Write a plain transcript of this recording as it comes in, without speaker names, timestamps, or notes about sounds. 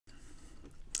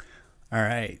All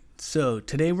right, so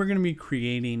today we're going to be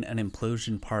creating an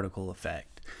implosion particle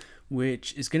effect,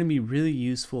 which is going to be really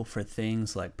useful for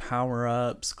things like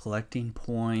power-ups, collecting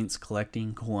points,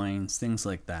 collecting coins, things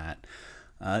like that.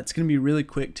 It's going to be a really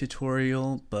quick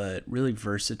tutorial, but really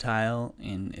versatile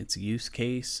in its use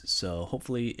case, so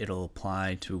hopefully it'll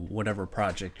apply to whatever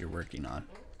project you're working on.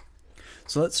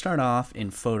 So let's start off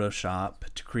in Photoshop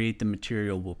to create the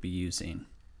material we'll be using.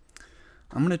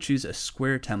 I'm going to choose a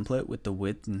square template with the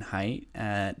width and height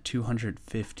at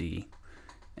 250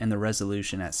 and the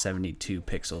resolution at 72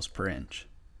 pixels per inch.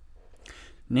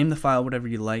 Name the file whatever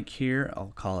you like here.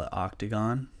 I'll call it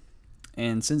octagon.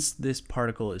 And since this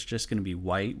particle is just going to be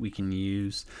white, we can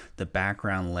use the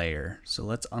background layer. So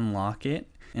let's unlock it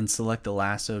and select the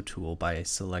lasso tool by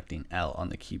selecting L on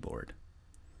the keyboard.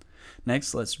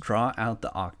 Next, let's draw out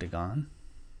the octagon.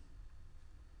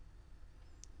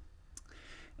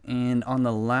 And on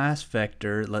the last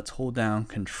vector, let's hold down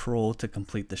Control to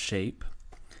complete the shape,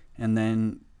 and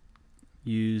then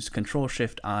use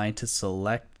Control-Shift-I to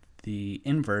select the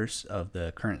inverse of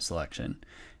the current selection.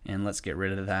 And let's get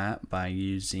rid of that by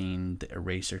using the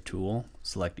eraser tool,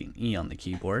 selecting E on the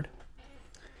keyboard.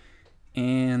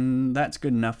 And that's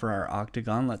good enough for our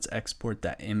octagon. Let's export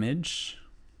that image,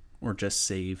 or just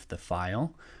save the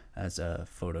file as a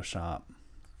Photoshop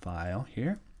file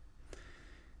here.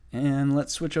 And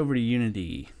let's switch over to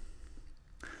Unity.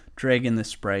 Drag in the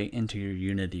sprite into your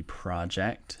Unity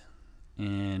project,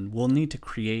 and we'll need to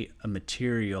create a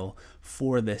material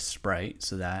for this sprite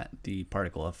so that the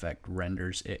particle effect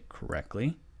renders it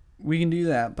correctly. We can do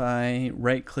that by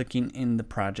right-clicking in the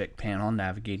project panel,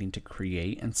 navigating to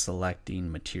create, and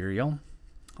selecting material.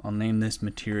 I'll name this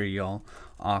material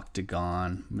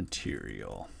Octagon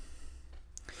Material.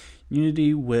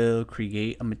 Unity will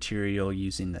create a material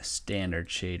using the standard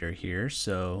shader here.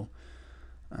 So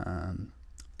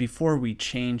before we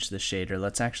change the shader,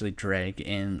 let's actually drag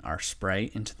in our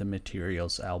sprite into the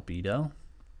material's albedo.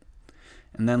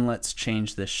 And then let's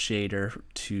change the shader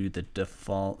to the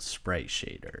default sprite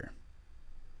shader.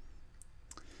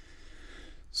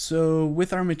 So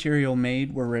with our material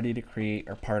made, we're ready to create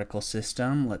our particle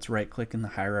system. Let's right-click in the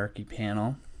hierarchy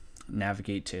panel,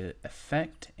 navigate to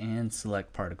Effect, and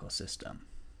select Particle System.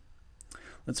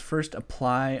 Let's first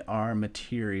apply our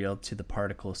material to the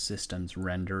particle system's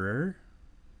renderer.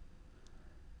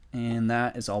 And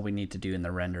that is all we need to do in the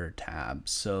Renderer tab.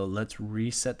 So let's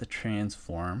reset the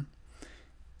transform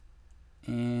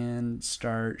and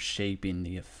start shaping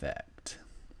the effect.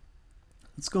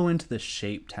 Let's go into the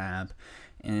Shape tab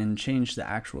and change the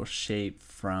actual shape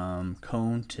from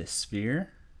cone to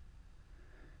sphere.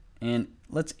 And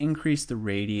let's increase the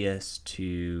radius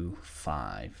to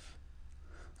 5.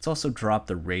 Let's also drop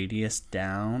the radius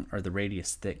down, or the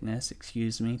radius thickness,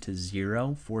 excuse me, to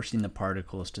 0, forcing the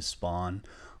particles to spawn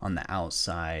on the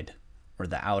outside or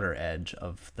the outer edge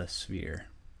of the sphere.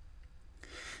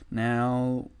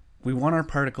 Now, we want our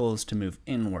particles to move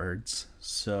inwards,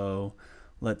 so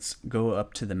let's go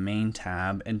up to the main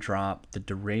tab and drop the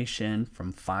duration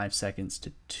from 5 seconds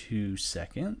to 2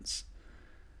 seconds.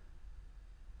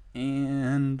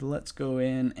 And let's go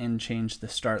in and change the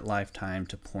start lifetime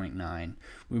to 0.9.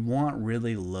 We want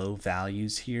really low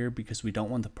values here because we don't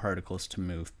want the particles to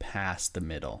move past the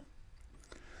middle.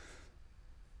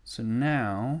 So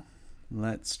now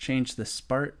let's change the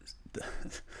start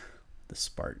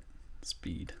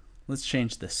speed,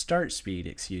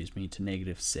 excuse me, to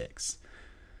 -6.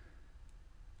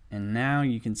 And now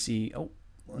you can see,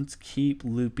 let's keep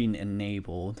looping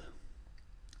enabled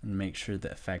and make sure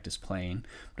the effect is playing.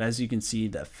 But as you can see,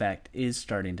 the effect is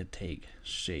starting to take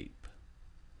shape.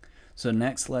 So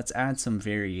next, let's add some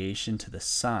variation to the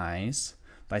size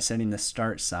by setting the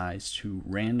start size to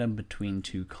random between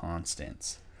 2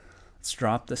 constants. Let's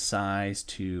drop the size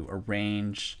to a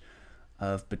range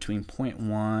of between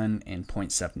 0.1 and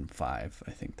 0.75.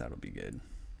 I think that'll be good.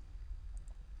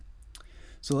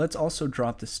 So let's also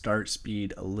drop the start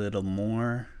speed a little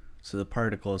more so the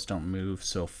particles don't move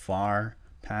so far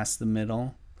past the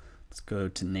middle. Let's go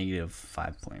to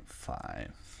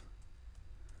 -5.5.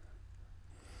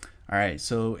 Alright,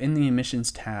 so in the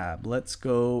emissions tab, let's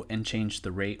go and change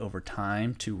the rate over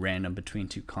time to random between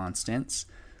 2 constants.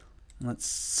 Let's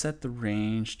set the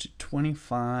range to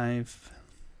 25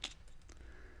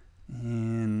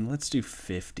 and let's do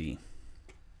 50.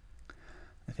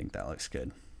 I think that looks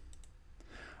good.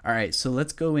 Alright, so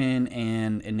let's go in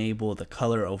and enable the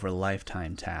color over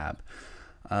lifetime tab.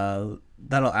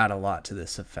 That'll add a lot to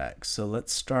this effect. So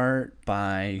let's start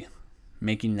by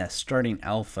making the starting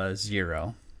alpha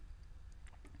 0.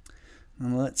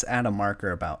 And let's add a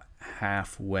marker about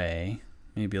halfway,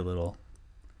 maybe a little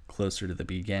closer to the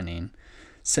beginning,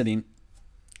 setting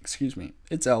excuse me,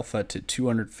 its alpha to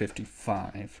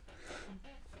 255,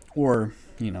 or,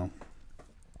 you know,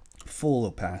 full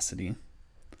opacity.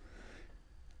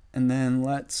 And then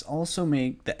let's also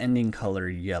make the ending color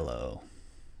yellow.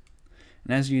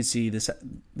 And as you can see, this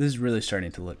is really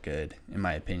starting to look good, in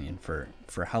my opinion,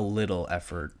 for how little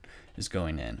effort is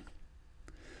going in.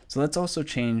 So let's also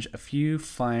change a few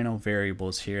final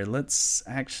variables here. Let's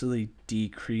actually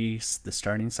decrease the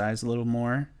starting size a little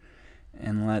more,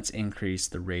 and let's increase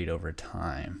the rate over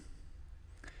time.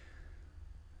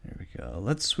 There we go.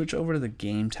 Let's switch over to the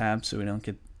game tab so we don't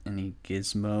get any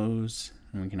gizmos,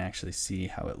 and we can actually see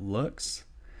how it looks.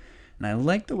 And I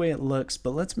like the way it looks,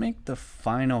 but let's make the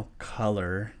final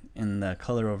color in the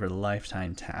color over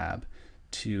lifetime tab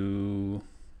to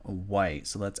a white.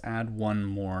 So let's add one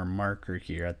more marker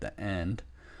here at the end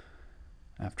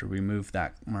after we move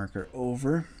that marker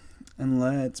over, and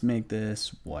let's make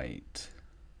this white.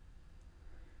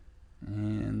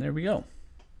 And there we go.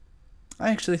 I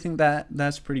actually think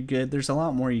that's pretty good. There's a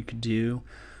lot more you could do.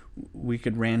 We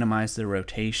could randomize the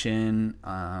rotation,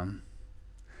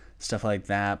 stuff like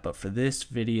that, but for this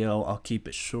video I'll keep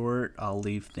it short. I'll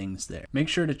leave things there. Make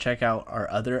sure to check out our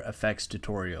other effects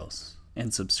tutorials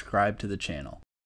and subscribe to the channel.